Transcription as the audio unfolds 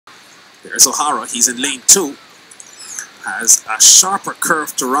There's O'Hara. He's in lane 2. Has a sharper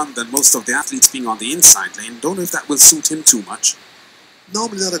curve to run than most of the athletes being on the inside lane. Don't know if that will suit him too much.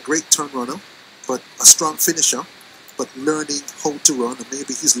 Normally not a great turn runner, but a strong finisher. But learning how to run, and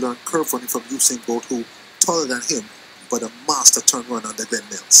maybe he's learned curve running from Usain Bolt, who taller than him, but a master turn runner under Glenn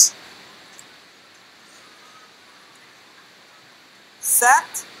Mills.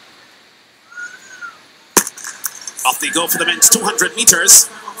 Set. Off they go for the men's 200 meters.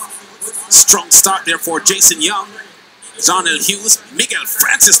 Strong start there for Jason Young. Zharnel Hughes, Miguel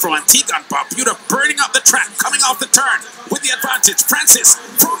Francis from Antigua and Barbuda burning up the track, coming off the turn with the advantage. Francis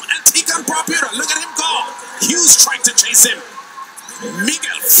from Antigua and Barbuda, look at him go. Hughes trying to chase him.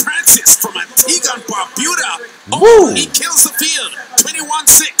 Miguel Francis from Antigua and Barbuda. Oh, he kills the field.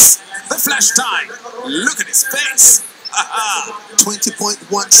 21.6, the flash time. Look at his face.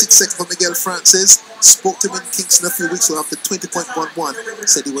 20.16 seconds for Miguel Francis. Spoke to him in Kingston a few weeks ago after 20.11.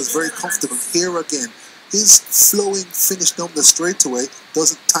 Said he was very comfortable. Here again, his flowing finish down the straightaway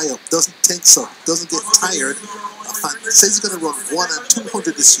doesn't tie up, doesn't tense up, doesn't get tired. Says he's going to run 1 and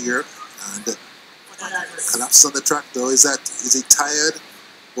 200 this year, and collapses on the track though. Is he tired?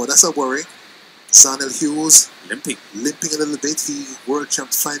 Well, that's a worry. Zharnel Hughes limping a little bit. He world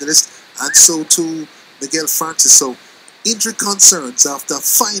champ finalist, and so too Miguel Francis. So injury concerns after a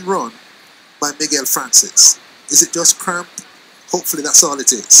fine run by Miguel Francis. Is it just cramp? Hopefully that's all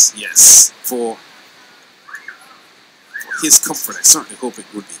it is. Yes, for his comfort, I certainly hope it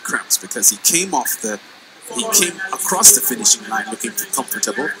would be cramps, because he came across the finishing line looking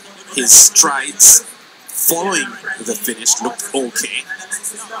comfortable. His strides following the finish looked okay,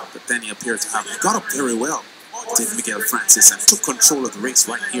 but then he appeared to have got up very well, did Miguel Francis, and took control of the race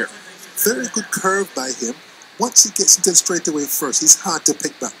right here. Very good curve by him. Once he gets into the straightaway first, he's hard to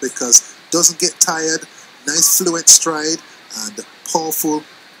pick back because doesn't get tired, nice fluent stride, and powerful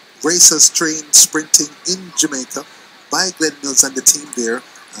racers trained sprinting in Jamaica by Glenn Mills and the team there,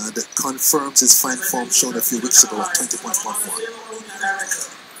 and confirms his fine form shown a few weeks ago at 20.11.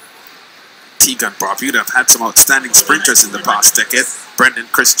 Antigua and Barbuda have had some outstanding sprinters in the past decade. Brendan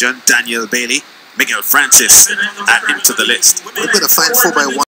Christian, Daniel Bailey, Miguel Francis add him to the list. We're going to find 4x1.